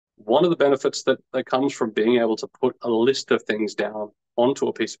One of the benefits that comes from being able to put a list of things down onto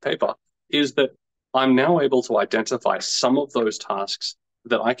a piece of paper is that I'm now able to identify some of those tasks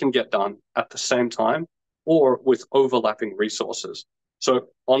that I can get done at the same time or with overlapping resources. So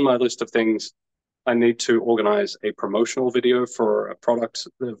on my list of things, I need to organize a promotional video for a product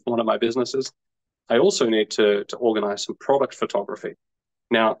of one of my businesses. I also need to organize some product photography.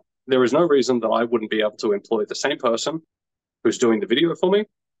 Now, there is no reason that I wouldn't be able to employ the same person who's doing the video for me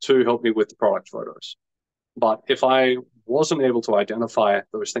to help me with the product photos. But if I wasn't able to identify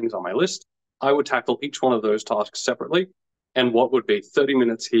those things on my list, I would tackle each one of those tasks separately. And what would be 30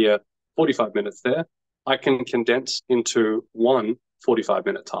 minutes here, 45 minutes there, I can condense into one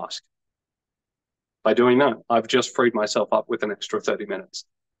 45-minute task. By doing that, I've just freed myself up with an extra 30 minutes.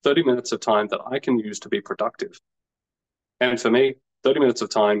 30 minutes of time that I can use to be productive. And for me, 30 minutes of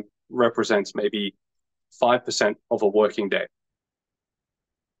time represents maybe 5% of a working day.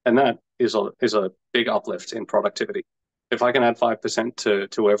 And that is a big uplift in productivity. If I can add 5%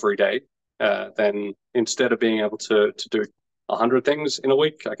 to every day, then instead of being able to do 100 things in a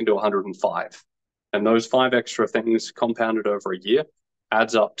week, I can do 105. And those 5 extra things compounded over a year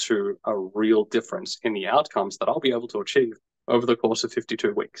adds up to a real difference in the outcomes that I'll be able to achieve over the course of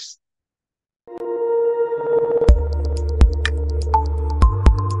 52 weeks.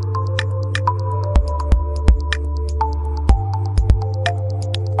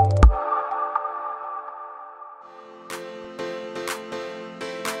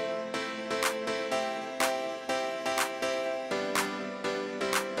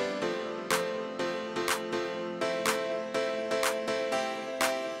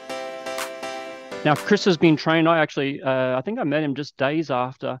 Now, Chris has been trained. I think I met him just days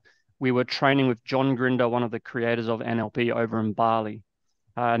after we were training with John Grinder, one of the creators of NLP over in Bali.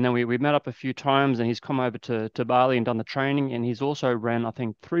 And then we met up a few times, and he's come over to Bali and done the training. And he's also ran, I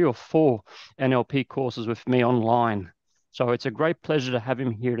think, 3 or 4 NLP courses with me online. So it's a great pleasure to have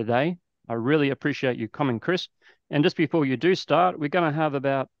him here today. I really appreciate you coming, Chris. And just before you do start, we're going to have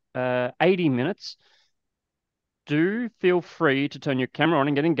about 80 minutes. Do feel free to turn your camera on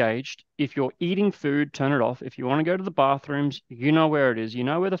and get engaged. If you're eating food, turn it off. If you want to go to the bathrooms, you know where it is. You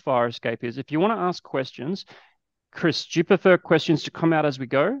know where the fire escape is. If you want to ask questions, Chris, do you prefer questions to come out as we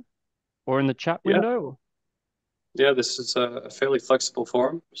go or in the chat window? Yeah, this is a fairly flexible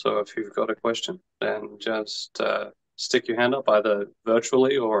forum. So if you've got a question, then just stick your hand up either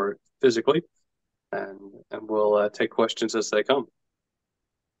virtually or physically, and we'll take questions as they come.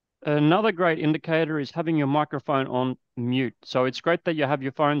 Another great indicator is having your microphone on mute. So it's great that you have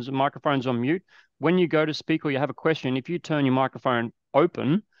your phones and microphones on mute. When you go to speak or you have a question, if you turn your microphone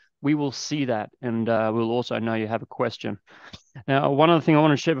open, we will see that, and we'll also know you have a question. Now, one other thing I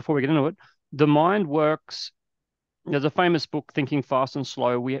want to share before we get into it, the mind works. There's a famous book, Thinking Fast and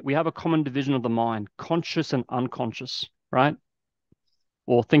Slow. We have a common division of the mind, conscious and unconscious, right?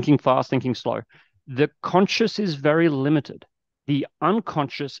 Or thinking fast, thinking slow. The conscious is very limited. The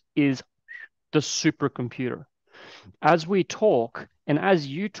unconscious is the supercomputer. As we talk, and as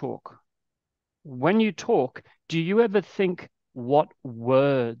you talk, when you talk, do you ever think what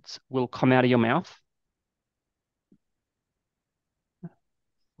words will come out of your mouth?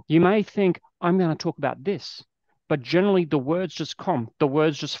 You may think, I'm going to talk about this, but generally the words just come, the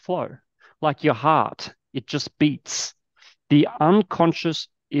words just flow. Like your heart, it just beats. The unconscious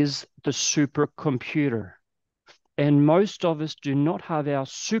is the supercomputer. And most of us do not have our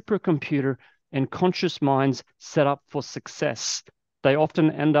supercomputer and conscious minds set up for success. They often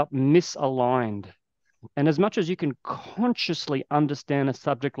end up misaligned. And as much as you can consciously understand a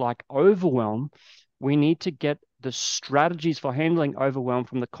subject like overwhelm, we need to get the strategies for handling overwhelm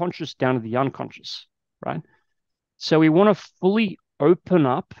from the conscious down to the unconscious, right? So we want to fully open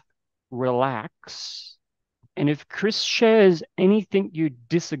up, relax. And if Chris shares anything you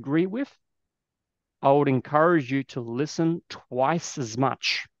disagree with, I would encourage you to listen twice as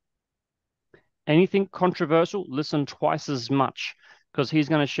much. Anything controversial, listen twice as much, because he's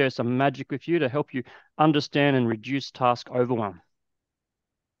going to share some magic with you to help you understand and reduce task overwhelm.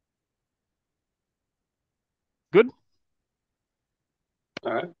 Good?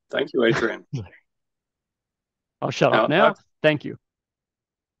 All right. Thank you, Adrian. I'll shut up now. Thank you.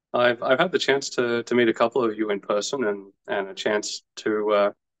 I've had the chance to meet a couple of you in person and a chance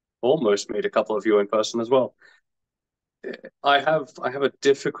to almost meet a couple of you in person as well. I have a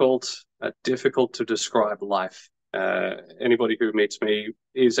difficult to describe life. Anybody who meets me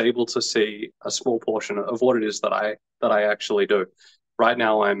is able to see a small portion of what it is that I actually do. Right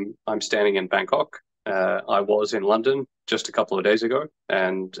now, I'm standing in Bangkok. I was in London just a couple of days ago,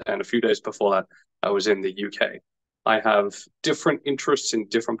 and a few days before that, I was in the UK. I have different interests in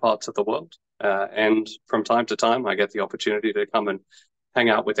different parts of the world. And from time to time, I get the opportunity to come and hang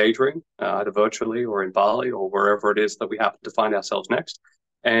out with Adrian, either virtually or in Bali or wherever it is that we happen to find ourselves next.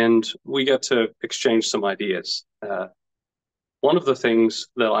 And we get to exchange some ideas. One of the things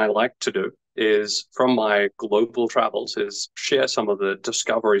that I like to do is, from my global travels, is share some of the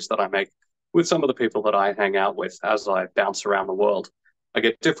discoveries that I make with some of the people that I hang out with as I bounce around the world. I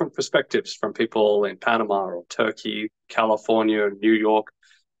get different perspectives from people in Panama or Turkey, California, New York,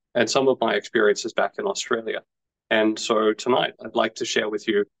 and some of my experiences back in Australia. And so tonight, I'd like to share with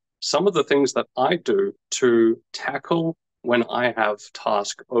you some of the things that I do to tackle when I have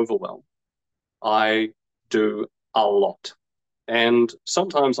task overwhelm. I do a lot. And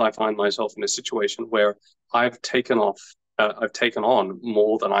sometimes I find myself in a situation where I've taken on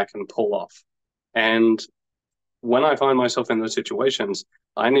more than I can pull off. And when I find myself in those situations,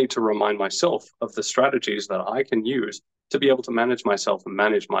 I need to remind myself of the strategies that I can use to be able to manage myself and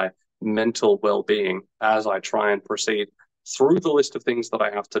manage my mental well-being as I try and proceed through the list of things that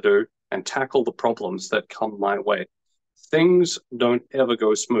I have to do and tackle the problems that come my way. Things don't ever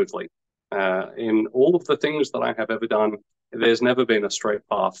go smoothly. In all of the things that I have ever done, there's never been a straight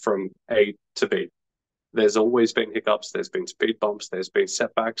path from A to B. There's always been hiccups, there's been speed bumps, there's been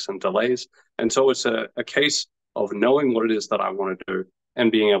setbacks and delays. And so it's a case of knowing what it is that I want to do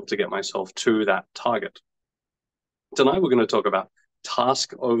and being able to get myself to that target. Tonight, we're going to talk about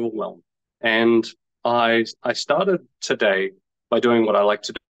task overwhelm. And I started today by doing what I like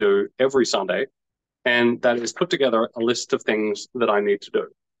to do every Sunday, and that is put together a list of things that I need to do.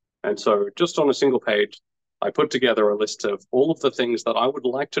 And so just on a single page, I put together a list of all of the things that I would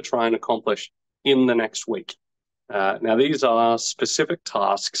like to try and accomplish in the next week. Now, these are specific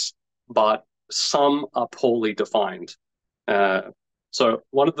tasks, but some are poorly defined. So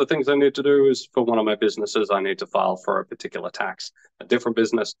one of the things I need to do is, for one of my businesses, I need to file for a particular tax. A different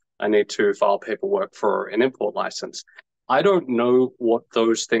business, I need to file paperwork for an import license. I don't know what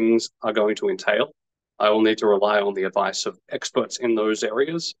those things are going to entail. I will need to rely on the advice of experts in those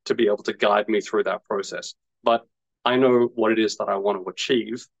areas to be able to guide me through that process. But I know what it is that I want to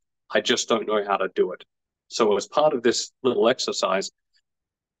achieve. I just don't know how to do it. So as part of this little exercise,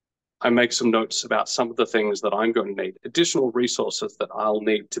 I make some notes about some of the things that I'm going to need, additional resources that I'll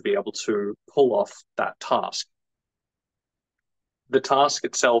need to be able to pull off that task. The task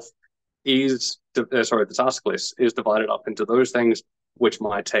itself is, the task list is divided up into those things which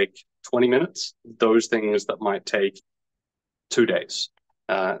might take 20 minutes, those things that might take 2 days.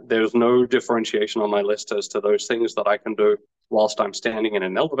 There's no differentiation on my list as to those things that I can do whilst I'm standing in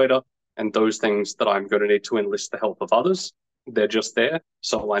an elevator and those things that I'm going to need to enlist the help of others. They're just there,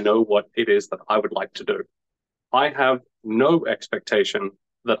 so I know what it is that I would like to do. I have no expectation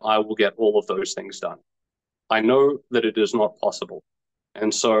that I will get all of those things done. I know that it is not possible.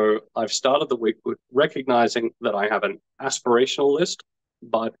 And so I've started the week with recognizing that I have an aspirational list,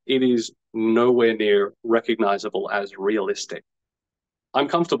 but it is nowhere near recognizable as realistic. I'm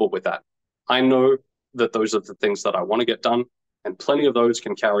comfortable with that. I know that those are the things that I want to get done, and plenty of those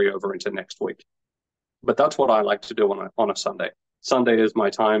can carry over into next week. But that's what I like to do on a Sunday. Sunday is my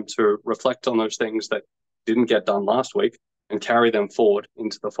time to reflect on those things that didn't get done last week and carry them forward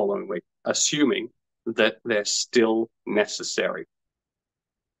into the following week, assuming that they're still necessary.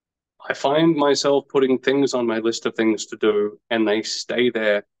 I find myself putting things on my list of things to do, and they stay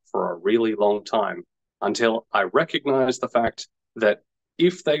there for a really long time until I recognize the fact that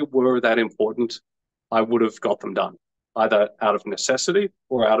if they were that important, I would have got them done, either out of necessity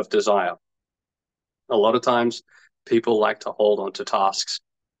or out of desire. A lot of times, people like to hold on to tasks.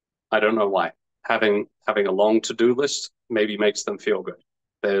 I don't know why. Having a long to-do list maybe makes them feel good.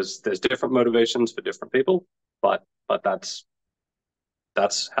 There's different motivations for different people, but that's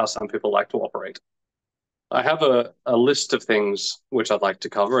how some people like to operate. I have a list of things which I'd like to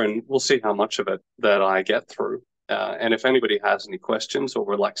cover, and we'll see how much of it that I get through. And if anybody has any questions or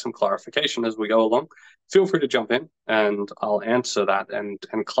would like some clarification as we go along, feel free to jump in and I'll answer that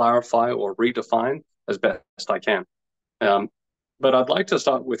and clarify or redefine as best I can. But I'd like to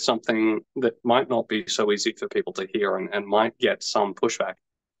start with something that might not be so easy for people to hear and might get some pushback.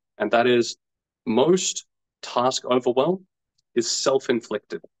 And that is, most task overwhelm is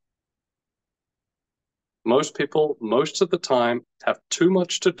self-inflicted. Most people, most of the time, have too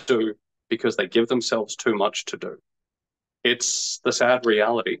much to do because they give themselves too much to do. It's the sad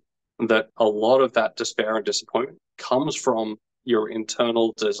reality that a lot of that despair and disappointment comes from your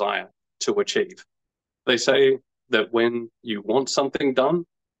internal desire to achieve. They say that when you want something done,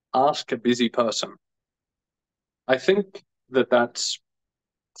 ask a busy person. I think that that's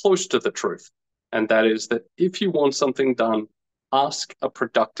close to the truth. And that is that if you want something done, ask a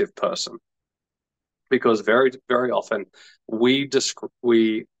productive person. Because very, very often we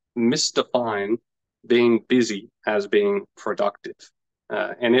misdefine being busy as being productive.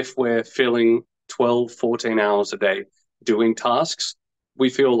 And if we're filling 12, 14 hours a day doing tasks, we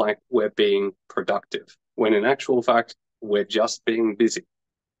feel like we're being productive, when in actual fact, we're just being busy.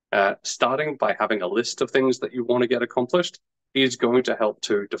 Starting by having a list of things that you want to get accomplished is going to help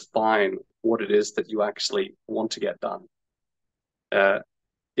to define what it is that you actually want to get done.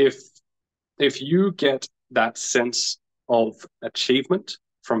 If you get that sense of achievement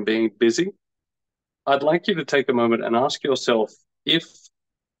from being busy, I'd like you to take a moment and ask yourself if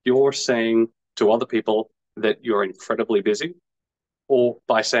you're saying to other people that you're incredibly busy, or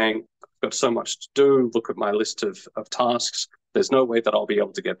by saying, I've got so much to do, look at my list of tasks, there's no way that I'll be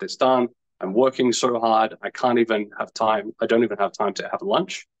able to get this done. I'm working so hard, I can't even have time. I don't even have time to have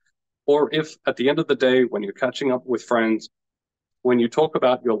lunch. Or if at the end of the day, when you're catching up with friends, when you talk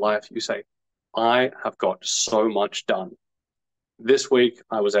about your life, you say, I have got so much done. This week,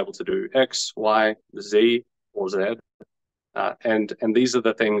 I was able to do X, Y, Z, or Z. And these are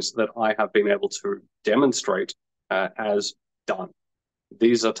the things that I have been able to demonstrate as done.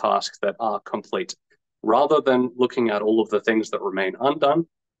 These are tasks that are complete. Rather than looking at all of the things that remain undone,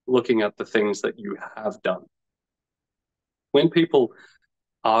 looking at the things that you have done. When people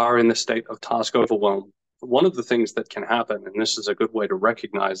are in the state of task overwhelm, one of the things that can happen, and this is a good way to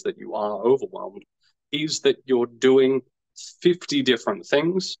recognize that you are overwhelmed, is that you're doing 50 different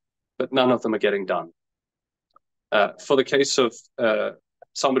things, but none of them are getting done. For the case of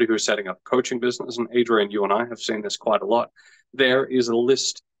somebody who's setting up a coaching business, and Adrian, you and I have seen this quite a lot, there is a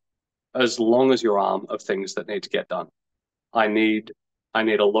list as long as your arm of things that need to get done. I need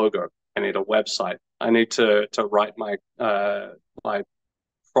a logo. I need a website. I need to write my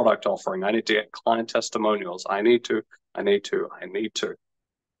product offering. I need to get client testimonials. I need to.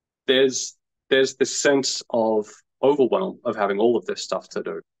 There's this sense of overwhelm of having all of this stuff to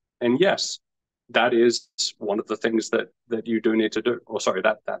do. And yes, that is one of the things that you do need to do. Or sorry,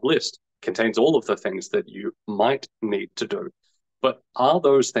 that list contains all of the things that you might need to do. But are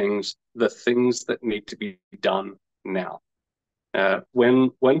those things the things that need to be done now?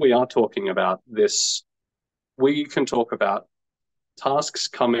 When we are talking about this, we can talk about tasks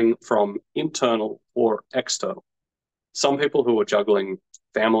coming from internal or external. Some people who are juggling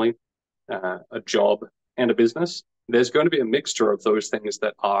family, a job, and a business, there's going to be a mixture of those things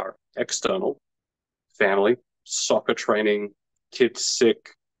that are external, family, soccer training, kids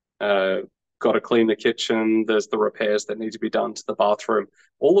sick, got to clean the kitchen, there's the repairs that need to be done to the bathroom.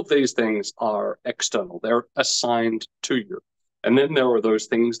 All of these things are external. They're assigned to you. And then there are those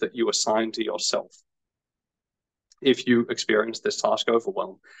things that you assign to yourself. If you experience this task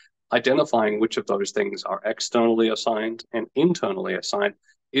overwhelm, identifying which of those things are externally assigned and internally assigned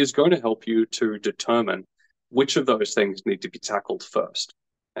is going to help you to determine which of those things need to be tackled first.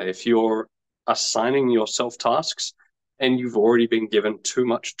 If you're assigning yourself tasks and you've already been given too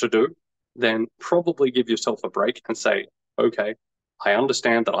much to do, then probably give yourself a break and say, okay, I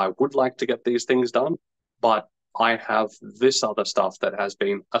understand that I would like to get these things done, but I have this other stuff that has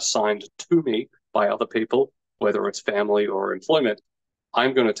been assigned to me by other people, whether it's family or employment.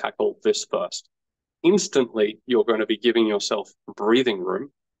 I'm going to tackle this first. Instantly, you're going to be giving yourself breathing room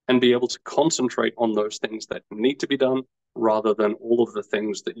and be able to concentrate on those things that need to be done rather than all of the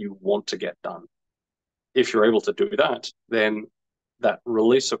things that you want to get done. If you're able to do that, then that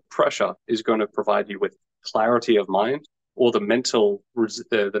release of pressure is going to provide you with clarity of mind or the mental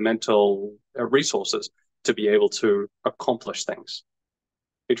resources to be able to accomplish things.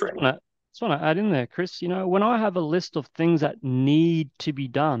 Adrian. I just want to add in there, Chris, when I have a list of things that need to be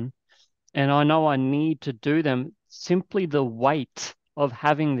done and I know I need to do them, simply the weight of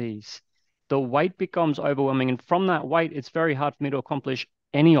having these, the weight becomes overwhelming. And from that weight, it's very hard for me to accomplish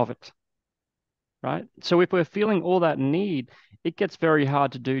any of it, right? So if we're feeling all that need, it gets very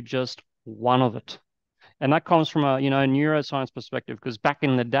hard to do just one of it. And that comes from a, neuroscience perspective, because back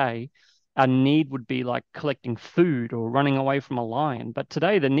in the day, our need would be like collecting food or running away from a lion. But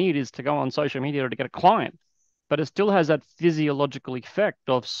today the need is to go on social media to get a client. But it still has that physiological effect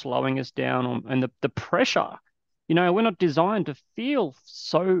of slowing us down and the pressure. We're not designed to feel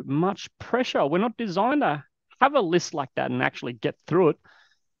so much pressure. We're not designed to have a list like that and actually get through it.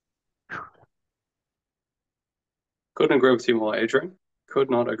 Couldn't agree with you more, Adrian. Could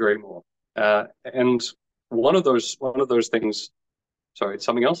not agree more. And one of those things. Sorry,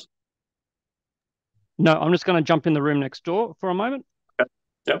 something else? No, I'm just going to jump in the room next door for a moment. Okay.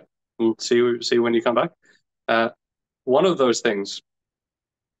 Yep. We'll see when you come back. One of those things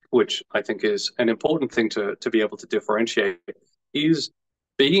which I think is an important thing to be able to differentiate, is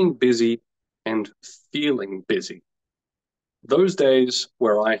being busy and feeling busy. Those days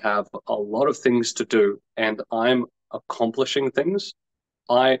where I have a lot of things to do and I'm accomplishing things,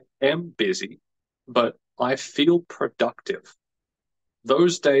 I am busy, but I feel productive.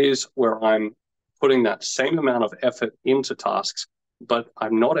 Those days where I'm putting that same amount of effort into tasks, but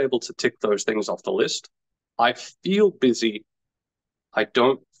I'm not able to tick those things off the list, I feel busy, I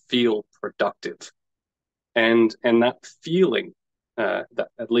don't feel productive. And that feeling, that,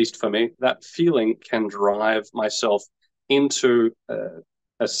 at least for me, that feeling can drive myself into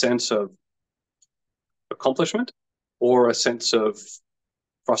a sense of accomplishment or a sense of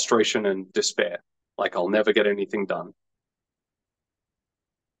frustration and despair, like I'll never get anything done.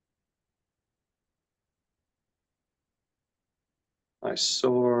 I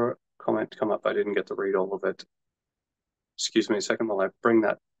saw a comment come up. I didn't get to read all of it. Excuse me a second while I bring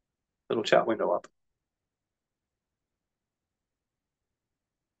that little chat window up.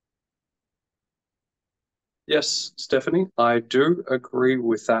 Yes, Stephanie, I do agree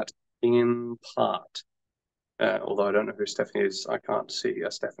with that in part. Although I don't know who Stephanie is, I can't see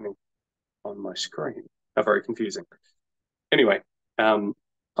a Stephanie on my screen. Very confusing. Anyway,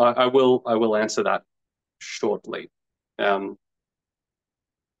 I will answer that shortly.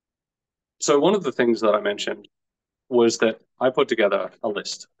 So one of the things that I mentioned was that I put together a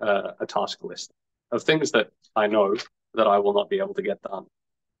list, a task list of things that I know that I will not be able to get done.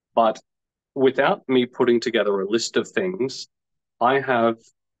 But without me putting together a list of things, I have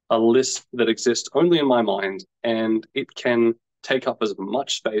a list that exists only in my mind, and it can take up as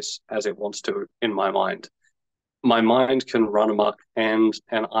much space as it wants to in my mind. My mind can run amok, and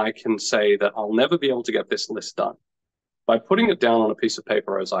I can say that I'll never be able to get this list done. By putting it down on a piece of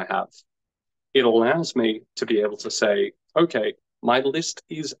paper as I have, it allows me to be able to say, okay, my list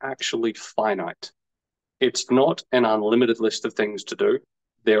is actually finite. It's not an unlimited list of things to do.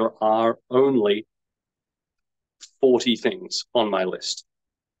 There are only 40 things on my list.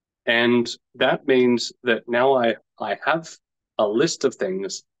 And that means that now I have a list of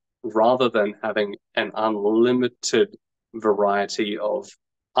things rather than having an unlimited variety of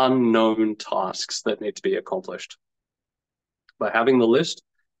unknown tasks that need to be accomplished. By having the list,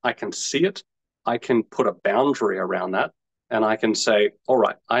 I can see it, I can put a boundary around that, and I can say, all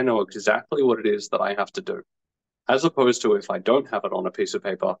right, I know exactly what it is that I have to do. As opposed to if I don't have it on a piece of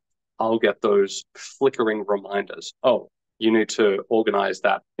paper, I'll get those flickering reminders. Oh, you need to organize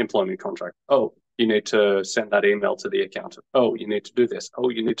that employment contract. Oh, you need to send that email to the accountant. Oh, you need to do this. Oh,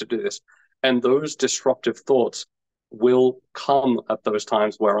 you need to do this. And those disruptive thoughts will come at those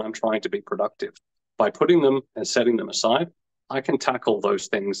times where I'm trying to be productive. By putting them and setting them aside, I can tackle those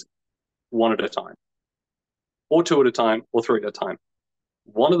things one at a time, or two at a time, or three at a time.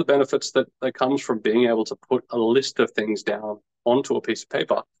 One of the benefits that comes from being able to put a list of things down onto a piece of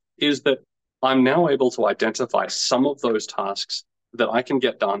paper is that I'm now able to identify some of those tasks that I can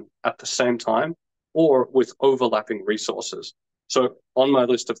get done at the same time or with overlapping resources. So on my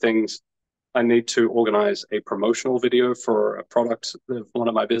list of things, I need to organize a promotional video for a product of one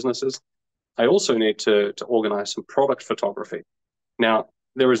of my businesses. I also need to organize some product photography. Now,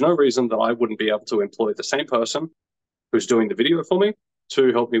 there is no reason that I wouldn't be able to employ the same person who's doing the video for me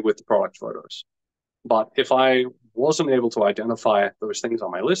to help me with the product photos. But if I wasn't able to identify those things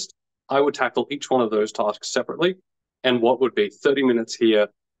on my list, I would tackle each one of those tasks separately. And what would be 30 minutes here,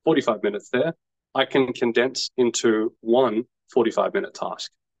 45 minutes there, I can condense into one 45-minute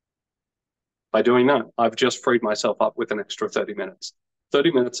task. By doing that, I've just freed myself up with an extra 30 minutes.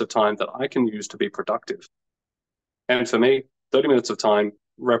 30 minutes of time that I can use to be productive. And for me, 30 minutes of time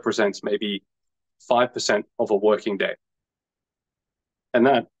represents maybe 5% of a working day. And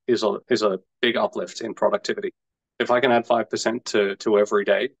that is a big uplift in productivity. If I can add 5% to every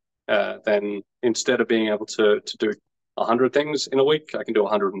day, then instead of being able to do 100 things in a week, I can do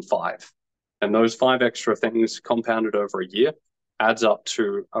 105. And those 5 extra things compounded over a year adds up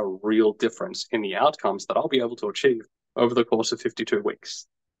to a real difference in the outcomes that I'll be able to achieve over the course of 52 weeks.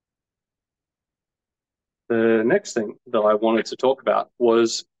 The next thing that I wanted to talk about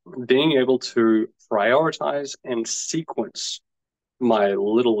was being able to prioritize and sequence my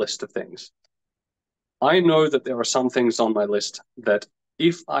little list of things. I know that there are some things on my list that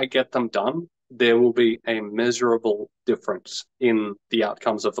if I get them done, there will be a measurable difference in the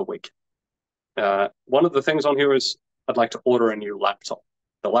outcomes of the week. One of the things on here is I'd like to order a new laptop.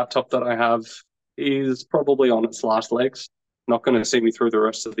 The laptop that I have is probably on its last legs, not going to see me through the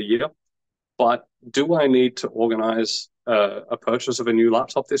rest of the year. But do I need to organize a purchase of a new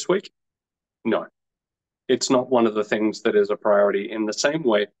laptop this week? No. It's not one of the things that is a priority in the same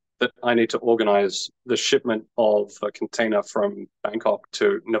way that I need to organize the shipment of a container from Bangkok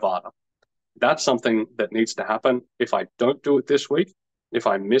to Nevada. That's something that needs to happen. If I don't do it this week, if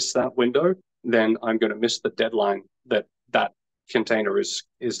I miss that window, then I'm going to miss the deadline that that container is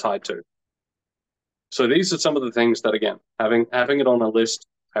tied to. So these are some of the things that, again, having it on a list,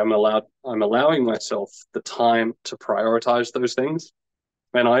 I'm allowing myself the time to prioritize those things.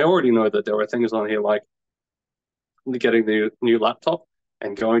 And I already know that there are things on here like getting the new laptop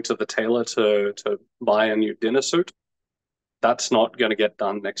and going to the tailor to buy a new dinner suit. That's not going to get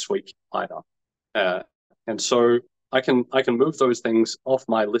done next week either. And so I can move those things off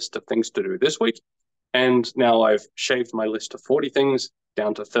my list of things to do this week. And now I've shaved my list of 40 things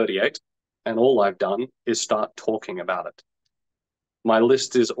down to 38. And all I've done is start talking about it. My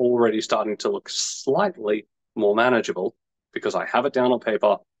list is already starting to look slightly more manageable because I have it down on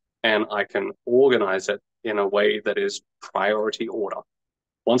paper and I can organize it in a way that is priority order.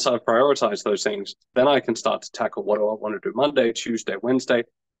 Once I've prioritized those things, then I can start to tackle what do I want to do Monday, Tuesday, Wednesday,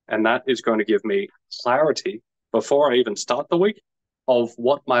 and that is going to give me clarity before I even start the week of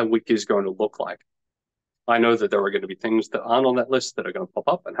what my week is going to look like. I know that there are going to be things that aren't on that list that are going to pop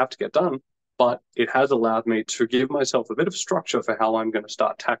up and have to get done, but it has allowed me to give myself a bit of structure for how I'm going to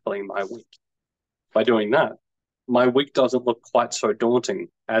start tackling my week. By doing that, my week doesn't look quite so daunting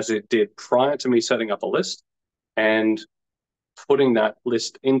as it did prior to me setting up a list and putting that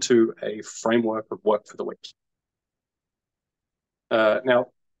list into a framework of work for the week. Now,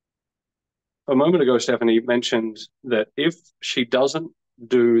 a moment ago, Stephanie mentioned that if she doesn't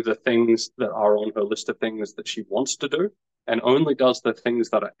do the things that are on her list of things that she wants to do and only does the things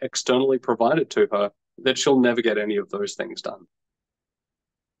that are externally provided to her, that she'll never get any of those things done.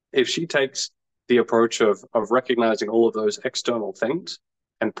 If she takes the approach of recognizing all of those external things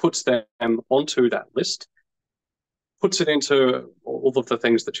and puts them onto that list, puts it into all of the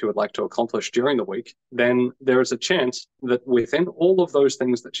things that she would like to accomplish during the week, then there is a chance that within all of those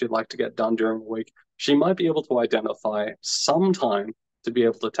things that she'd like to get done during the week, she might be able to identify some time to be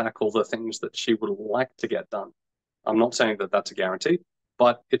able to tackle the things that she would like to get done. I'm not saying that that's a guarantee,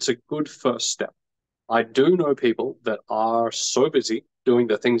 but it's a good first step. I do know people that are so busy doing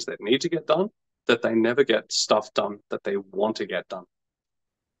the things that need to get done that they never get stuff done that they want to get done.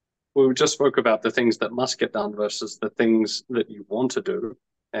 We just spoke about the things that must get done versus the things that you want to do,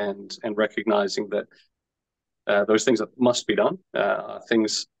 and recognizing that those things that must be done are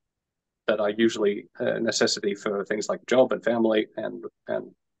things that are usually a necessity for things like job and family and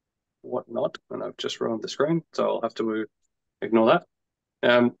whatnot. And I've just ruined the screen, so I'll have to ignore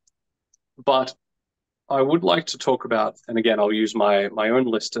that. But I would like to talk about, and again, I'll use my own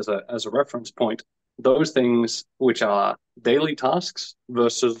list as a reference point, those things which are daily tasks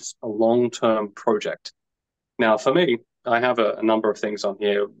versus a long-term project. Now, for me, I have a number of things on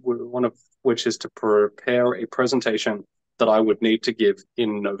here, one of which is to prepare a presentation that I would need to give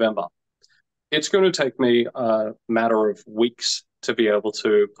in November. It's going to take me a matter of weeks to be able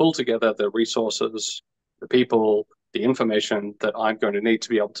to pull together the resources, the people, the information that I'm going to need to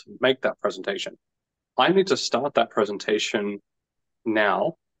be able to make that presentation. I need to start that presentation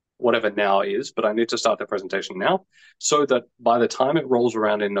now, whatever now is, but I need to start the presentation now so that by the time it rolls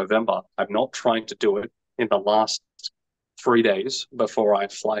around in November, I'm not trying to do it in the last 3 days before I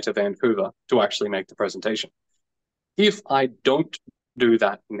fly to Vancouver to actually make the presentation. If I don't do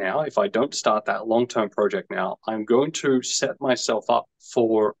that now, if I don't start that long-term project now, I'm going to set myself up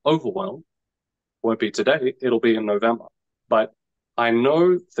for overwhelm. Won't be today, it'll be in November. But I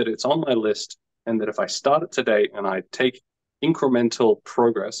know that it's on my list and that if I start it today and I take incremental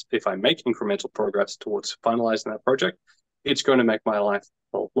progress, if I make incremental progress towards finalizing that project, it's going to make my life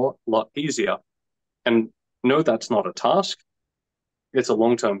a lot easier. And no, that's not a task. It's a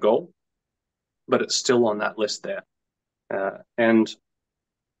long-term goal, but it's still on that list there. And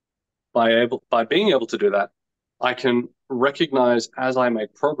by being able to do that, I can recognize as I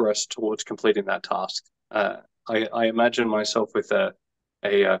make progress towards completing that task. I imagine myself with a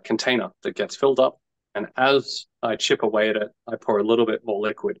container that gets filled up, and as I chip away at it, I pour a little bit more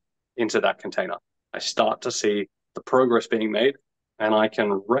liquid into that container. I start to see the progress being made, and I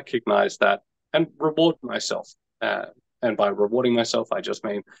can recognize that and reward myself. And by rewarding myself, I just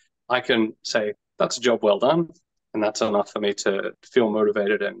mean I can say, that's a job well done, and that's enough for me to feel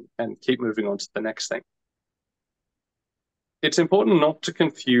motivated and keep moving on to the next thing. It's important not to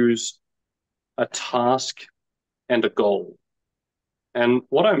confuse a task and a goal. And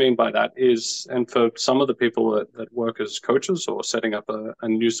what I mean by that is, and for some of the people that work as coaches or setting up a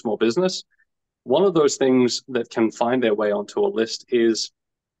new small business, one of those things that can find their way onto a list is,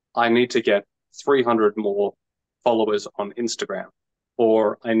 I need to get 300 more followers on Instagram,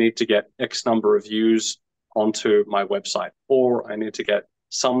 or I need to get X number of views onto my website, or I need to get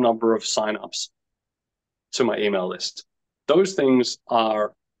some number of signups to my email list. Those things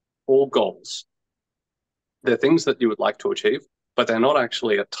are all goals. They're things that you would like to achieve, but they're not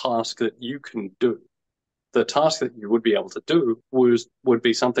actually a task that you can do. The task that you would be able to do would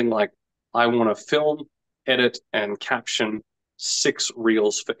be something like, I want to film, edit, and caption 6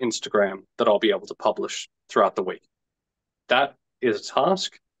 reels for Instagram that I'll be able to publish throughout the week. That is a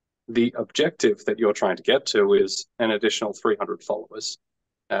task. The objective that you're trying to get to is an additional 300 followers.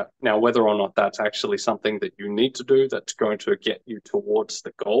 Now, whether or not that's actually something that you need to do that's going to get you towards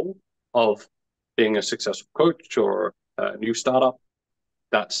the goal of being a successful coach or a new startup,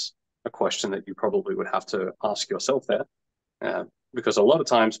 that's a question that you probably would have to ask yourself there. Because a lot of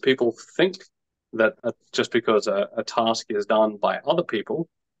times people think that just because a task is done by other people,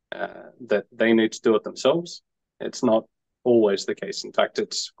 that they need to do it themselves. It's not always the case. In fact,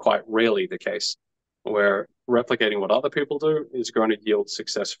 it's quite rarely the case where replicating what other people do is going to yield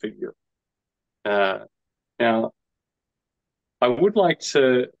success for you. Now, I would like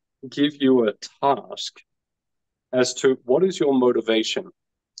to give you a task as to what is your motivation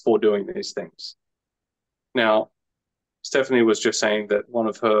for doing these things. Now, Stephanie was just saying that one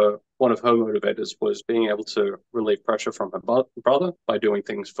of her motivators was being able to relieve pressure from her brother by doing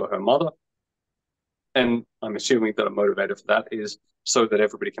things for her mother. And I'm assuming that a motivator for that is so that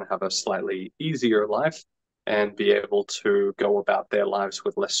everybody can have a slightly easier life and be able to go about their lives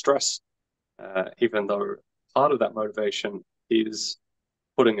with less stress, even though part of that motivation is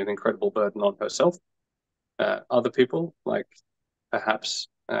putting an incredible burden on herself. Other people, like perhaps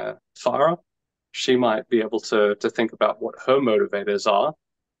Farah, she might be able to think about what her motivators are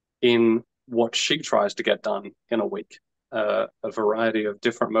in what she tries to get done in a week. A variety of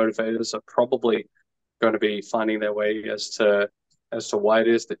different motivators are probably going to be finding their way as to why it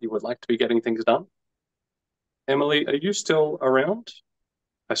is that you would like to be getting things done. Emily, are you still around?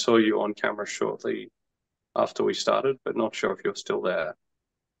 I saw you on camera shortly after we started, but not sure if you're still there.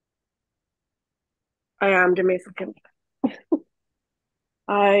 I am. Give me a second.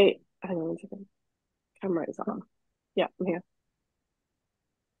 Hang on a second. Camera is on. Yeah, I'm here.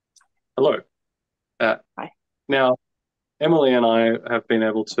 Hello. Hi. Now, Emily and I have been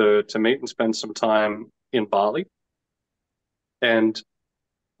able to meet and spend some time in Bali. And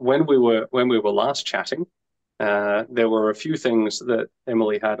when we were last chatting, there were a few things that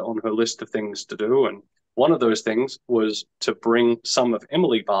Emily had on her list of things to do, and one of those things was to bring some of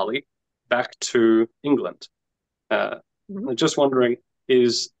Emily Bali back to England. I'm just wondering,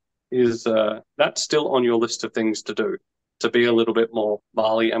 is that still on your list of things to do, to be a little bit more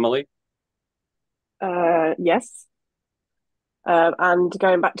Bali, Emily? Yes. And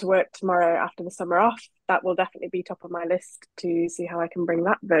going back to work tomorrow after the summer off, that will definitely be top of my list to see how I can bring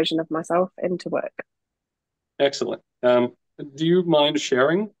that version of myself into work. Excellent. Do you mind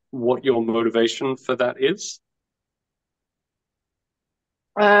sharing what your motivation for that is?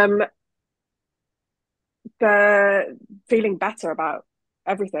 The feeling better about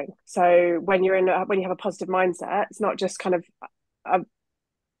everything. So when you have a positive mindset, it's not just kind of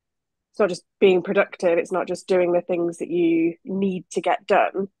it's not just being productive. It's not just doing the things that you need to get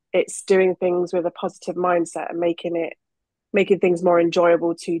done. It's doing things with a positive mindset and making things more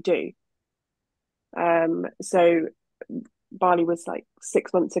enjoyable to do. So Bali was like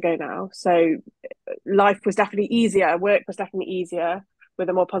 6 months ago now. So life was definitely easier. Work was definitely easier with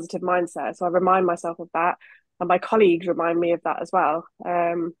a more positive mindset. So I remind myself of that. And my colleagues remind me of that as well.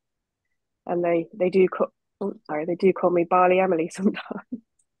 And they do call me Bali Emily sometimes.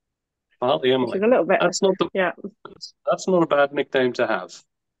 Bali Emily. Which is a little bit. That's not a bad nickname to have.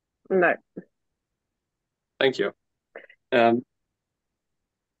 No. Thank you. Now,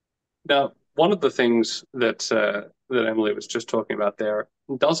 one of the things that Emily was just talking about there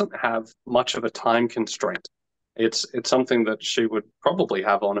doesn't have much of a time constraint. It's something that she would probably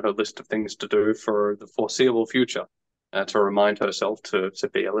have on her list of things to do for the foreseeable future, to remind herself to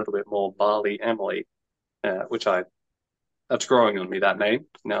be a little bit more Bali Emily, that's growing on me, that name,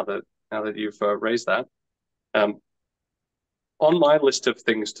 now that you've raised that. On my list of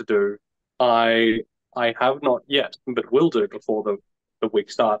things to do, I have not yet, but will do before the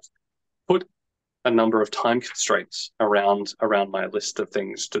week starts, put a number of time constraints around my list of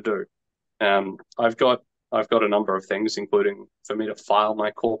things to do. I've got a number of things, including for me to file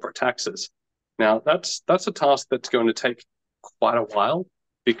my corporate taxes. Now, that's a task that's going to take quite a while,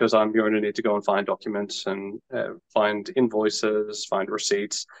 because I'm going to need to go and find documents and find invoices, find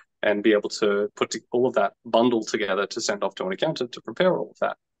receipts, and be able to put all of that bundle together to send off to an accountant to prepare all of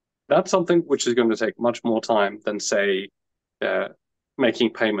that. That's something which is going to take much more time than, say,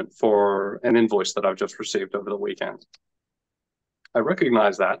 making payment for an invoice that I've just received over the weekend. I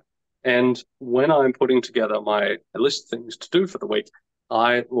recognize that. And when I'm putting together my list of things to do for the week,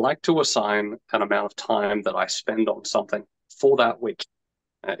 I like to assign an amount of time that I spend on something for that week.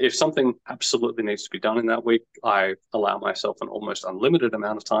 If something absolutely needs to be done in that week, I allow myself an almost unlimited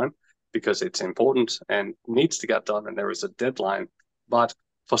amount of time because it's important and needs to get done and there is a deadline. But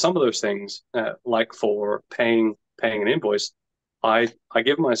for some of those things, like for paying an invoice, I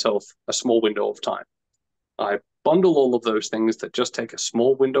give myself a small window of time. I bundle all of those things that just take a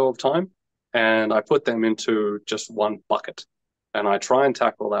small window of time and I put them into just one bucket. And I try and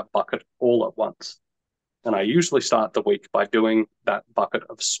tackle that bucket all at once. And I usually start the week by doing that bucket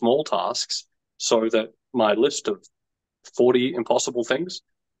of small tasks so that my list of 40 impossible things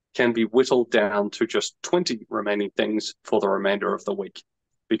can be whittled down to just 20 remaining things for the remainder of the week.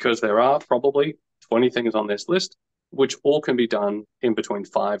 Because there are probably 20 things on this list, which all can be done in between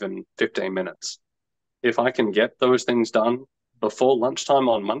 5 and 15 minutes. If I can get those things done before lunchtime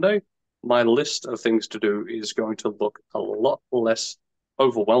on Monday, my list of things to do is going to look a lot less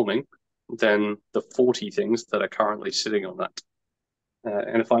overwhelming than the 40 things that are currently sitting on that.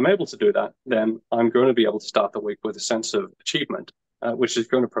 And if I'm able to do that, then I'm going to be able to start the week with a sense of achievement, which is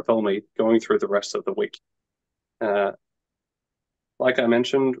going to propel me going through the rest of the week. Like I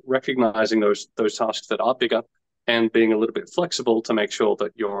mentioned, recognizing those tasks that are bigger and being a little bit flexible to make sure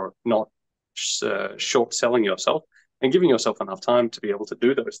that you're not short selling yourself and giving yourself enough time to be able to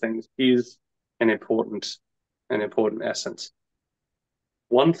do those things is an important essence.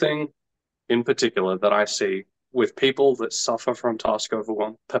 One thing in particular that I see with people that suffer from task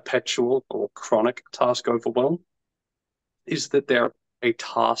overwhelm, perpetual or chronic task overwhelm, is that they're a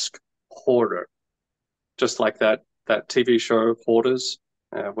task hoarder. Just like that TV show Hoarders,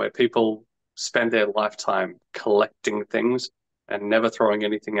 where people spend their lifetime collecting things and never throwing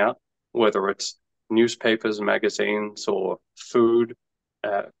anything out, whether it's newspapers, magazines, or food.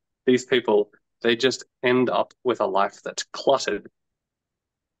 These people, they just end up with a life that's cluttered,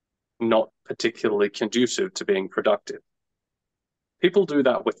 not particularly conducive to being productive. People do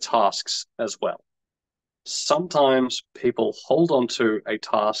that with tasks as well. Sometimes people hold on to a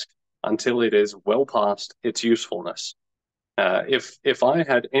task until it is well past its usefulness. If I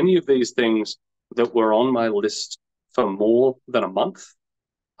had any of these things that were on my list for more than a month,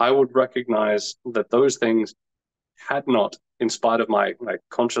 I would recognize that those things had not, in spite of my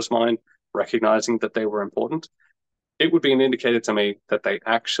conscious mind recognizing that they were important, it would be an indicator to me that they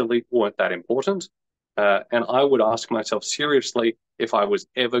actually weren't that important. And I would ask myself seriously if I was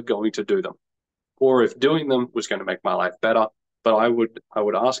ever going to do them, or if doing them was going to make my life better. But I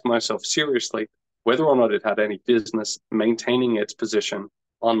would ask myself seriously whether or not it had any business maintaining its position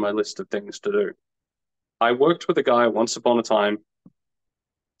on my list of things to do. I worked with a guy once upon a time,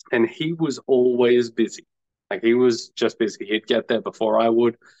 and he was always busy. Like, he was just busy. He'd get there before I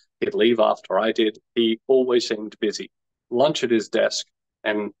would. He'd leave after I did. He always seemed busy. Lunch at his desk,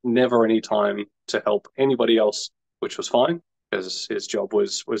 and never any time to help anybody else, which was fine because his job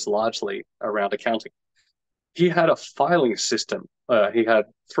was largely around accounting. He had a filing system. He had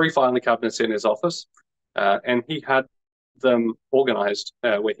 3 filing cabinets in his office, and he had them organized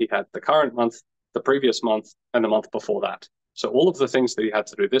where he had the current month, the previous month, and the month before that. So all of the things that he had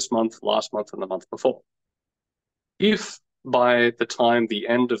to do this month, last month, and the month before. If by the time the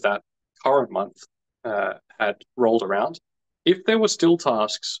end of that current month had rolled around, if there were still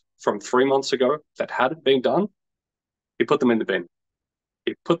tasks from 3 months ago that hadn't been done, he put them in the bin.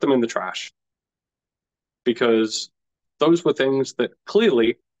 He put them in the trash. Because those were things that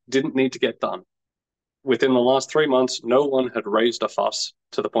clearly didn't need to get done. Within the last 3 months, no one had raised a fuss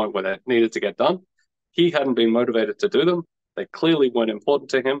to the point where they needed to get done. He hadn't been motivated to do them. They clearly weren't important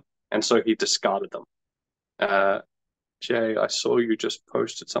to him, and so he discarded them. Jay, I saw you just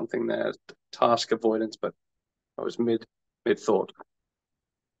posted something there, task avoidance, but I was mid-thought.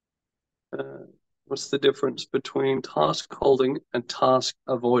 What's the difference between task holding and task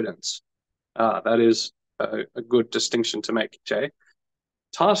avoidance? That is a good distinction to make, Jay.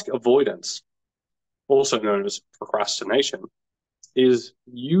 Task avoidance, also known as procrastination, is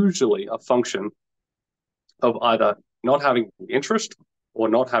usually a function of either not having the interest or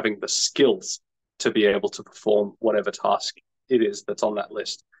not having the skills to be able to perform whatever task it is that's on that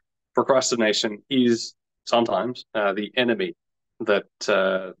list. Procrastination is sometimes the enemy that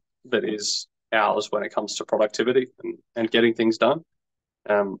is ours when it comes to productivity and getting things done.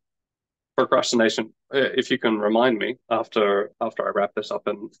 Procrastination, if you can remind me after I wrap this up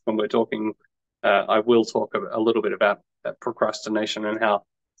and when we're talking, I will talk a little bit about procrastination and how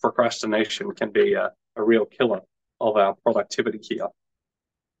procrastination can be a real killer of our productivity here.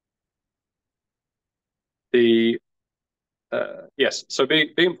 The yes, so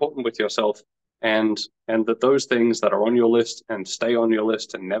be important with yourself, and that those things that are on your list and stay on your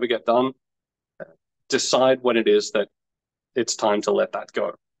list and never get done, decide when it is that it's time to let that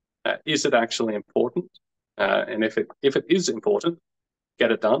go. Is it actually important? And if it is important,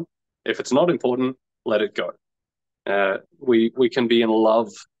 get it done. If it's not important, let it go. We can be in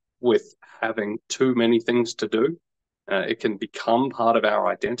love with having too many things to do. It can become part of our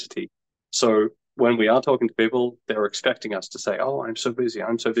identity. So when we are talking to people, they're expecting us to say, "Oh, I'm so busy,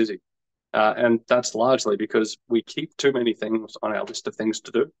 I'm so busy." And that's largely because we keep too many things on our list of things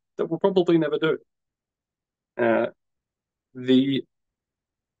to do that we'll probably never do. The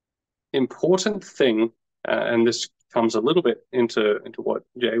important thing, and this comes a little bit into what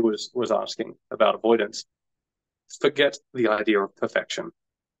Jay was asking about avoidance, forget the idea of perfection.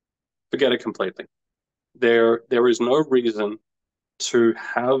 Forget it completely. There is no reason to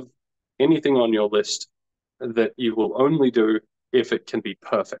have anything on your list that you will only do if it can be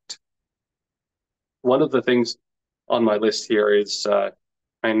perfect. One of the things on my list here is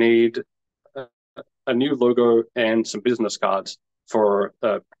I need a new logo and some business cards for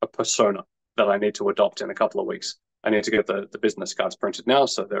a persona that I need to adopt in a couple of weeks. I need to get the business cards printed now,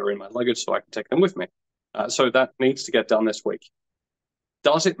 so they're in my luggage so I can take them with me. So that needs to get done this week.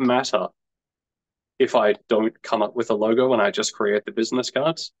 Does it matter if I don't come up with a logo and I just create the business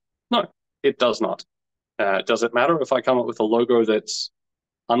cards? No, it does not. Does it matter if I come up with a logo that's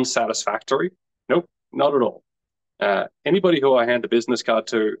unsatisfactory? Nope, not at all. Anybody who I hand a business card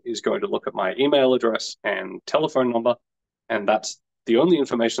to is going to look at my email address and telephone number, and that's the only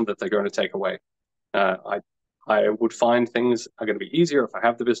information that they're going to take away. I would find things are going to be easier if I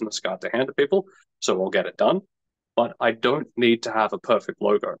have the business card to hand to people, so I'll get it done. But I don't need to have a perfect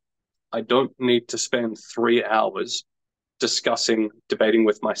logo. I don't need to spend 3 hours debating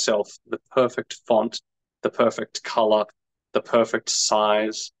with myself the perfect font, the perfect color, the perfect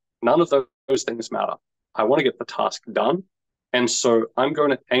size. None of those things matter. I want to get the task done. And so I'm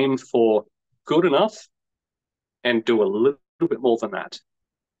going to aim for good enough and do a little bit more than that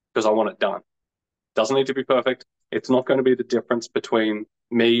because I want it done. Doesn't need to be perfect. It's not going to be the difference between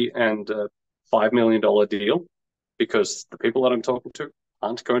me and a $5 million deal because the people that I'm talking to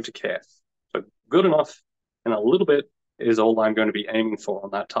aren't going to care. So good enough and a little bit is all I'm going to be aiming for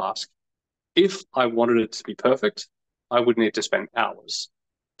on that task. If I wanted it to be perfect, I would need to spend hours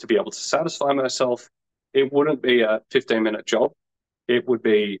to be able to satisfy myself. It wouldn't be a 15-minute job. It would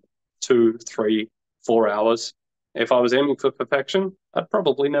be 2, 3, 4 hours. If I was aiming for perfection, I'd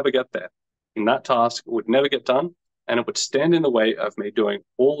probably never get there. And that task would never get done, and it would stand in the way of me doing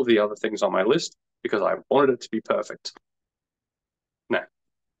all of the other things on my list because I wanted it to be perfect. No,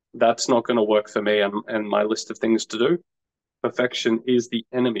 that's not going to work for me and my list of things to do. Perfection is the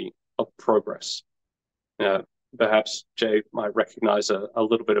enemy of progress. Perhaps Jay might recognize a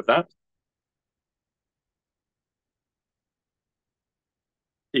little bit of that.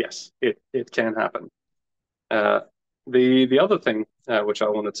 Yes, it can happen. The other thing which I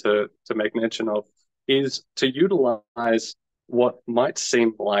wanted to make mention of is to utilize what might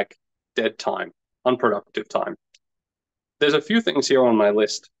seem like dead time, unproductive time. There's a few things here on my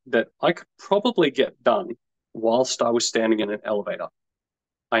list that I could probably get done whilst I was standing in an elevator.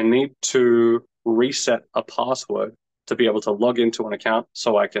 I need to reset a password to be able to log into an account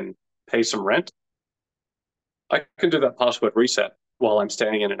so I can pay some rent. I can do that password reset while I'm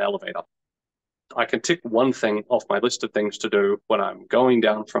standing in an elevator. I can tick one thing off my list of things to do when I'm going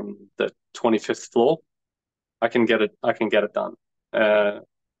down from the 25th floor. I can get it done.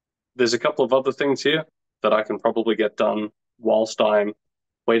 There's a couple of other things here that I can probably get done whilst I'm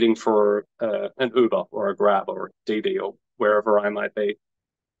waiting for an Uber or a Grab or a DD or wherever I might be.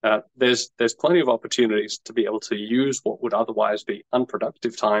 There's plenty of opportunities to be able to use what would otherwise be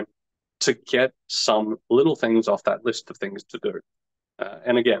unproductive time to get some little things off that list of things to do.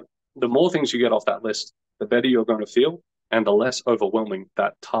 And again, the more things you get off that list, the better you're going to feel and the less overwhelming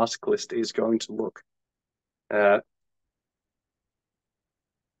that task list is going to look.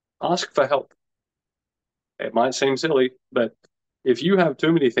 Ask for help. It might seem silly, but if you have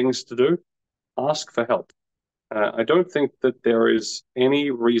too many things to do, ask for help. I don't think that there is any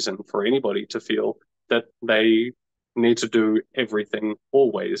reason for anybody to feel that they need to do everything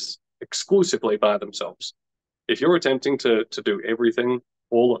always exclusively by themselves. If you're attempting to do everything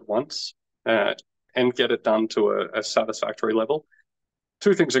all at once and get it done to a satisfactory level,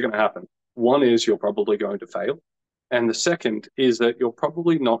 2 things are going to happen. One is you're probably going to fail. And the second is that you're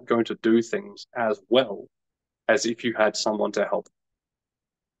probably not going to do things as well as if you had someone to help.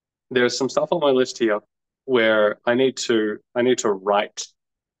 There's some stuff on my list here where I need to write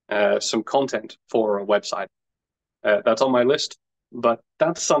some content for a website. That's on my list, but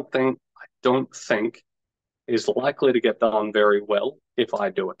that's something I don't think is likely to get done very well if I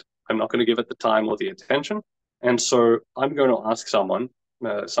do it. I'm not going to give it the time or the attention. And so I'm going to ask someone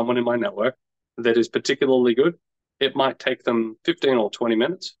in my network that is particularly good. It might take them 15 or 20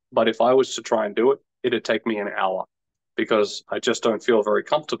 minutes, but if I was to try and do it, it'd take me an hour because I just don't feel very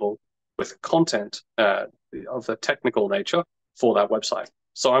comfortable with content of a technical nature for that website.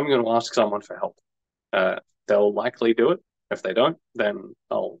 So I'm going to ask someone for help. They'll likely do it. If they don't, then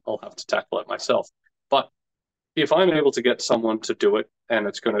I'll have to tackle it myself. But if I'm able to get someone to do it and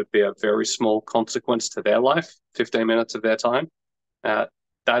it's going to be a very small consequence to their life, 15 minutes of their time,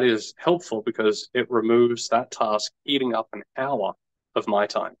 that is helpful because it removes that task eating up an hour of my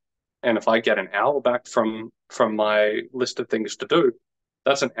time. And if I get an hour back from my list of things to do,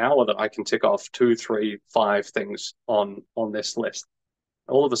 that's an hour that I can tick off 2, 3, 5 things on this list.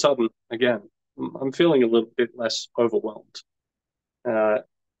 All of a sudden, again, I'm feeling a little bit less overwhelmed.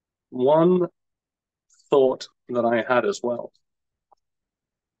 One thought that I had as well.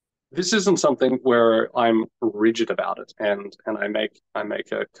 This isn't something where I'm rigid about it and I make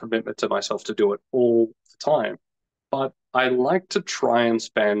a commitment to myself to do it all the time. But I like to try and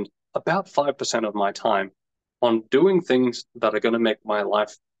spend about 5% of my time on doing things that are going to make my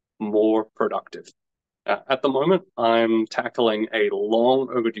life more productive. At the moment, I'm tackling a long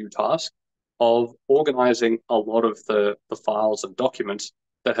overdue task of organizing a lot of the files and documents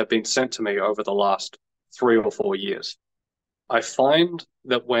that have been sent to me over the last 3 or 4 years. I find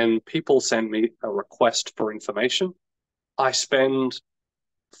that when people send me a request for information, I spend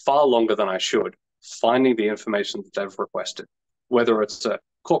far longer than I should finding the information that they've requested, whether it's a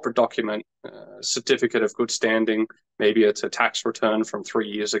corporate document, certificate of good standing, maybe it's a tax return from 3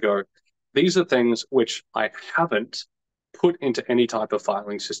 years ago. These are things which I haven't put into any type of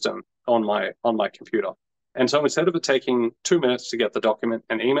filing system on my computer. And so instead of it taking 2 minutes to get the document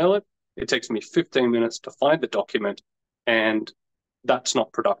and email it, it takes me 15 minutes to find the document, and that's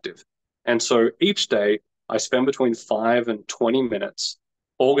not productive. And so each day I spend between 5 and 20 minutes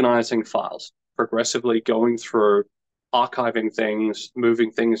organizing files, progressively going through, archiving things,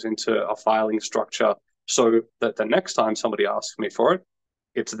 moving things into a filing structure so that the next time somebody asks me for it,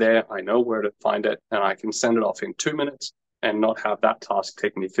 it's there, I know where to find it, and I can send it off in 2 minutes and not have that task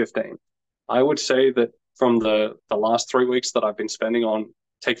take me 15. I would say that from the last 3 weeks that I've been spending on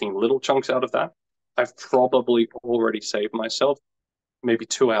taking little chunks out of that, I've probably already saved myself maybe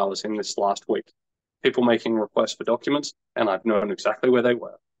 2 hours in this last week. People making requests for documents, and I've known exactly where they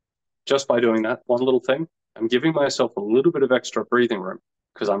were. Just by doing that one little thing, I'm giving myself a little bit of extra breathing room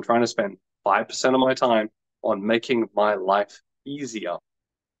because I'm trying to spend 5% of my time on making my life easier.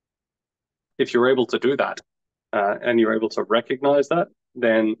 If you're able to do that and you're able to recognize that,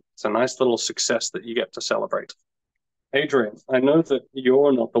 then it's a nice little success that you get to celebrate. Adrian, I know that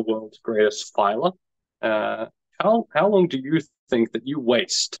you're not the world's greatest filer. How long do you think that you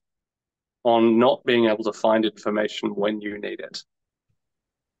waste on not being able to find information when you need it?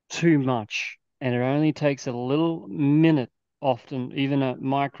 Too much. And it only takes a little minute, often even a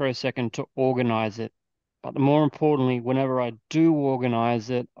microsecond, to organize it. But more importantly, whenever I do organize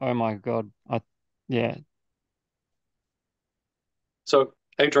it, oh my God, yeah. So,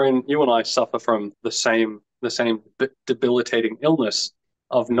 Adrian, you and I suffer from the same debilitating illness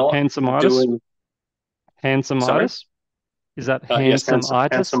of not Handsomeitis? doing. Handsomeitis? Sorry? Is that Yes, handsomeitis?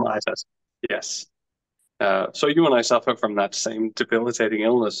 handsomeitis. Yes. So you and I suffer from that same debilitating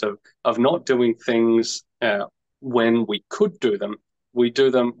illness of not doing things when we could do them. We do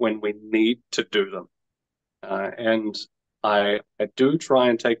them when we need to do them. And I do try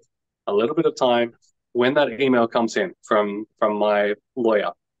and take a little bit of time when that email comes in from my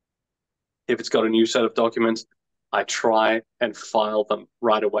lawyer. If it's got a new set of documents, I try and file them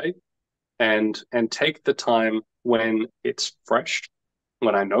right away and take the time when it's fresh,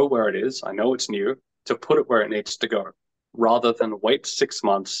 when I know where it is, I know it's new, to put it where it needs to go, rather than wait 6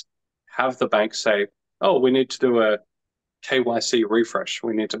 months, have the bank say, oh, we need to do a KYC refresh.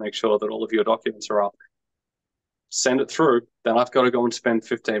 We need to make sure that all of your documents are up. Send it through, then I've got to go and spend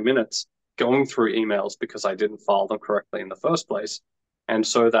 15 minutes going through emails because I didn't file them correctly in the first place. And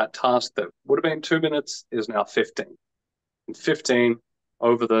so that task that would have been 2 minutes is now 15. And 15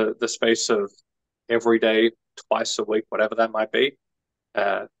 over the space of every day, twice a week, whatever that might be,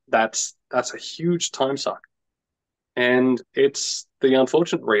 that's a huge time suck. And it's the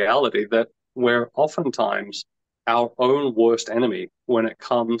unfortunate reality that we're oftentimes our own worst enemy when it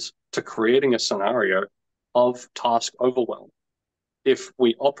comes to creating a scenario of task overwhelm. If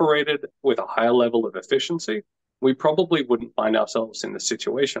we operated with a higher level of efficiency, we probably wouldn't find ourselves in the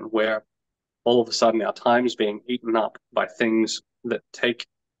situation where all of a sudden our time's being eaten up by things that take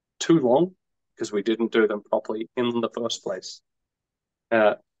too long because we didn't do them properly in the first place.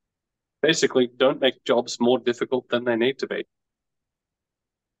 Basically, don't make jobs more difficult than they need to be.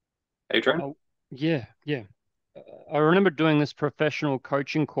 Adrian? Oh, yeah. I remember doing this professional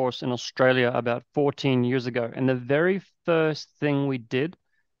coaching course in Australia about 14 years ago, and the very first thing we did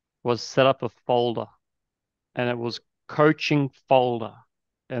was set up a folder, and it was coaching folder,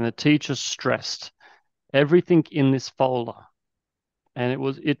 and the teacher stressed everything in this folder. And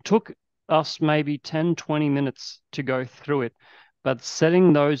it took us maybe 10, 20 minutes to go through it, but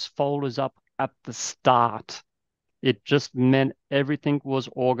setting those folders up at the start, it just meant everything was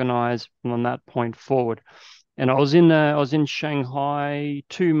organized from that point forward. And I was in Shanghai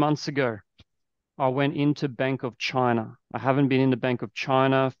 2 months ago. I went into Bank of China. I haven't been in the Bank of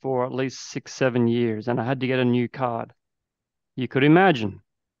China for at least 6, 7 years, and I had to get a new card. You could imagine.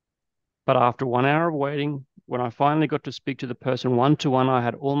 But after 1 hour of waiting, when I finally got to speak to the person one-to-one, I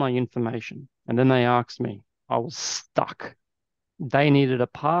had all my information. And then they asked me, I was stuck. They needed a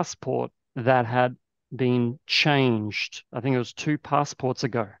passport that had been changed. I think it was 2 passports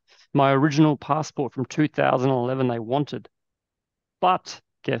ago. My original passport from 2011 they wanted. But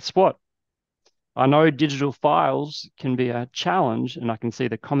guess what? I know digital files can be a challenge, and I can see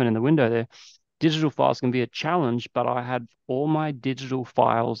the comment in the window there. Digital files can be a challenge, but I had all my digital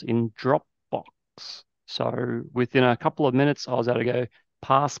files in Dropbox. So within a couple of minutes, I was able to go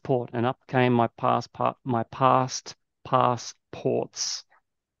passport, and up came my past passports.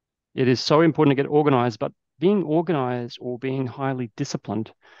 It is so important to get organized, but being organized or being highly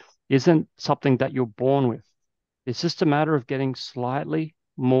disciplined isn't something that you're born with. It's just a matter of getting slightly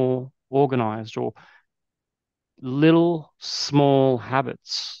more organized, or little small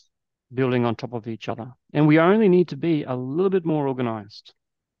habits building on top of each other. And we only need to be a little bit more organized,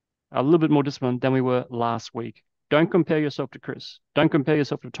 a little bit more disciplined than we were last week. Don't compare yourself to Chris. Don't compare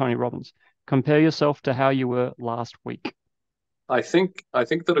yourself to Tony Robbins. Compare yourself to how you were last week. I think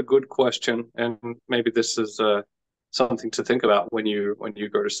that a good question, and maybe this is something to think about when you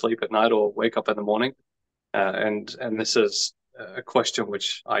go to sleep at night or wake up in the morning, and this is a question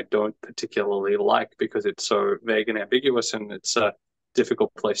which I don't particularly like because it's so vague and ambiguous, and it's a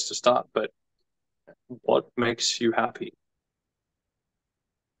difficult place to start. But what makes you happy?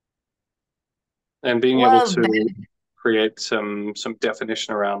 And being able to create some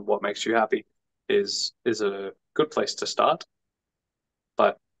definition around what makes you happy is a good place to start.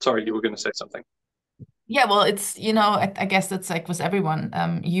 But sorry, you were going to say something. Yeah, well, it's, I guess that's like with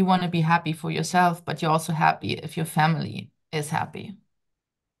everyone. You want to be happy for yourself, but you're also happy if your family is happy,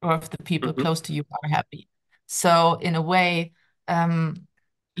 or if the people close to you are happy. So in a way,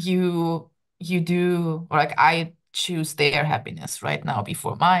 you do, or like I choose their happiness right now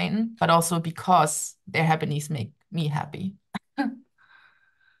before mine, but also because their happiness make me happy.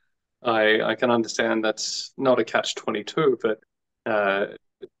 I can understand that's not a catch-22, but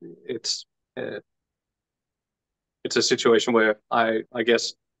it's a situation where I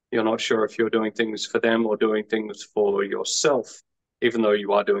guess you're not sure if you're doing things for them or doing things for yourself, even though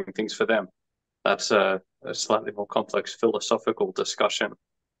you are doing things for them. That's a slightly more complex philosophical discussion.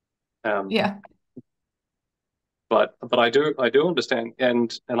 Yeah. But I do understand,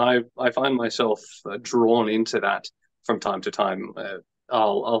 and I find myself drawn into that from time to time.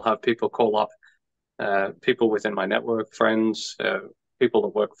 I'll have people call up, people within my network, friends, people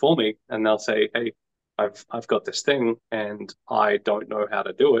that work for me, and they'll say, "Hey, I've got this thing and I don't know how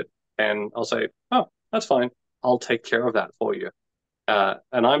to do it," and I'll say, "Oh, that's fine. I'll take care of that for you."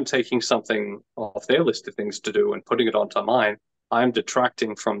 And I'm taking something off their list of things to do and putting it onto mine. I'm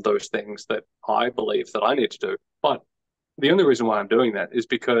detracting from those things that I believe that I need to do. But the only reason why I'm doing that is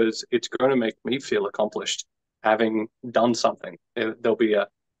because it's going to make me feel accomplished having done something. There'll be a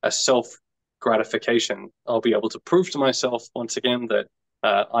self-gratification. I'll be able to prove to myself once again that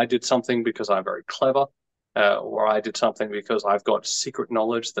I did something because I'm very clever, or I did something because I've got secret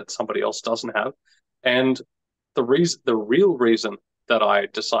knowledge that somebody else doesn't have. And the real reason that I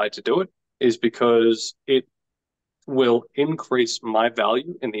decide to do it is because it will increase my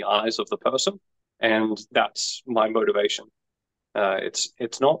value in the eyes of the person, and that's my motivation.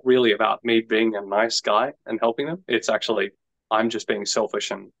 It's not really about me being a nice guy and helping them. It's actually I'm just being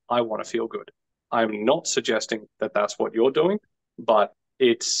selfish and I want to feel good. I'm not suggesting that that's what you're doing, but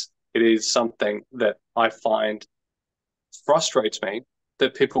it is something that I find frustrates me,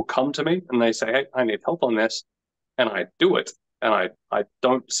 that people come to me and they say, "Hey, I need help on this," and I do it, and I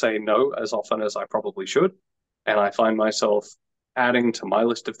don't say no as often as I probably should, and I find myself adding to my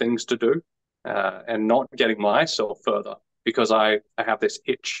list of things to do and not getting myself further because I have this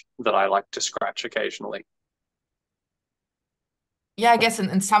itch that I like to scratch occasionally. Yeah, I guess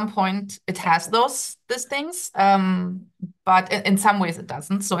in some point it has these things, but in some ways it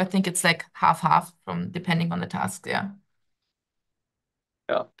doesn't. So I think it's like half from depending on the task. Yeah.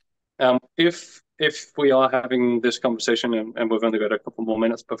 Yeah. If we are having this conversation and we've only got a couple more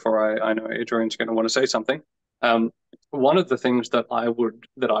minutes before I know Adrian's going to want to say something. One of the things that I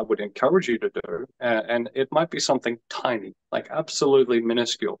would encourage you to do, and it might be something tiny, like absolutely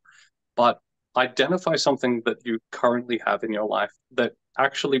minuscule, but identify something that you currently have in your life that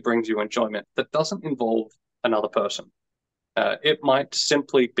actually brings you enjoyment, that doesn't involve another person. It might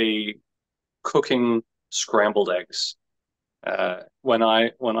simply be cooking scrambled eggs. When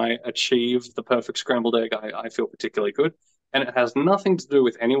I achieve the perfect scrambled egg, I feel particularly good. And it has nothing to do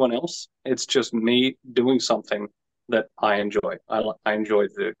with anyone else. It's just me doing something that I enjoy. I enjoy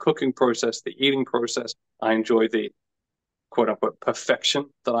the cooking process, the eating process. I enjoy the quote-unquote perfection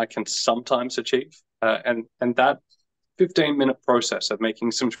that I can sometimes achieve. And that 15-minute process of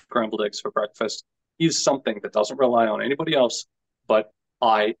making some scrambled eggs for breakfast is something that doesn't rely on anybody else, but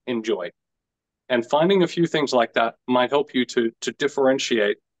I enjoy. And finding a few things like that might help you to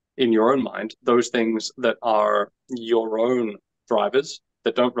differentiate in your own mind those things that are your own drivers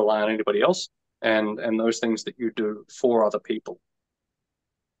that don't rely on anybody else, and those things that you do for other people.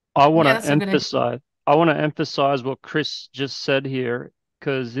 I want to emphasize what Chris just said here,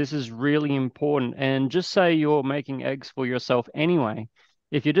 because this is really important. And just say you're making eggs for yourself anyway.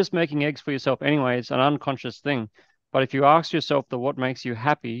 If you're just making eggs for yourself anyway, it's an unconscious thing. But if you ask yourself what makes you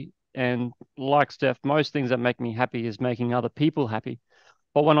happy, and like Steph, most things that make me happy is making other people happy.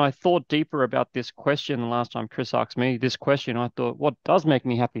 But when I thought deeper about this question, the last time Chris asked me this question, I thought, what does make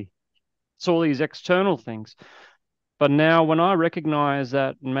me happy? It's all these external things. But now when I recognize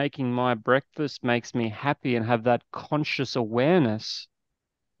that making my breakfast makes me happy and have that conscious awareness,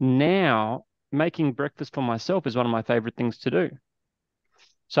 now making breakfast for myself is one of my favorite things to do.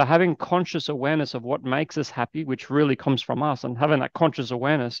 So having conscious awareness of what makes us happy, which really comes from us, and having that conscious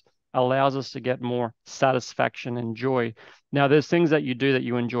awareness allows us to get more satisfaction and joy. Now, there's things that you do that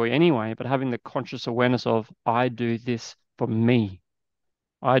you enjoy anyway, but having the conscious awareness of, I do this for me.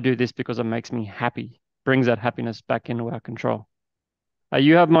 I do this because it makes me happy, brings that happiness back into our control.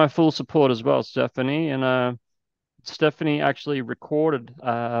 You have my full support as well, Stephanie. And Stephanie actually recorded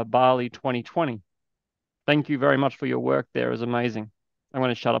Bali 2020. Thank you very much for your work there. It was amazing. I'm going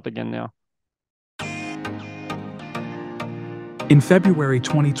to shut up again now. In February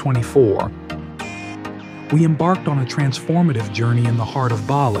 2024, we embarked on a transformative journey in the heart of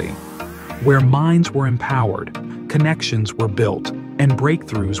Bali, where minds were empowered, connections were built, and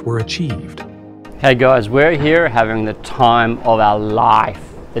breakthroughs were achieved. Hey guys, we're here having the time of our life.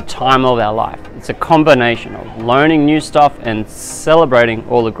 The time of our life. It's a combination of learning new stuff and celebrating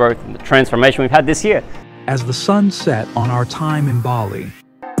all the growth and the transformation we've had this year. As the sun set on our time in Bali,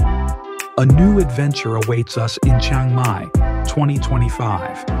 a new adventure awaits us in Chiang Mai,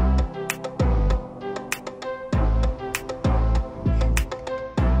 2025.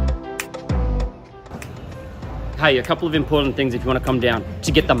 Hey, a couple of important things if you want to come down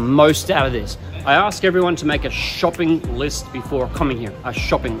to get the most out of this. I ask everyone to make a shopping list before coming here, a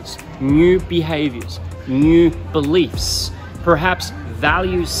shopping list. New behaviors, new beliefs, perhaps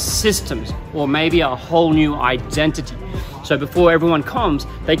value systems, or maybe a whole new identity. So before everyone comes,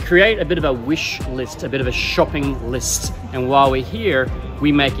 they create a bit of a wish list, a bit of a shopping list. And while we're here,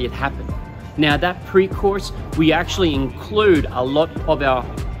 we make it happen. Now that pre-course, we actually include a lot of our,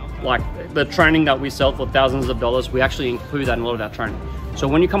 like the training that we sell for thousands of dollars, we actually include that in a lot of our training. So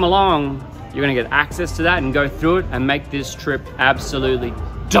when you come along, you're gonna get access to that and go through it and make this trip absolutely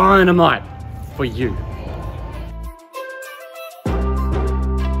dynamite for you.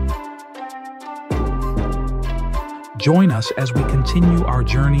 Join us as we continue our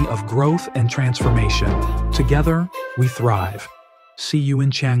journey of growth and transformation. Together, we thrive. See you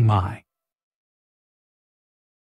in Chiang Mai.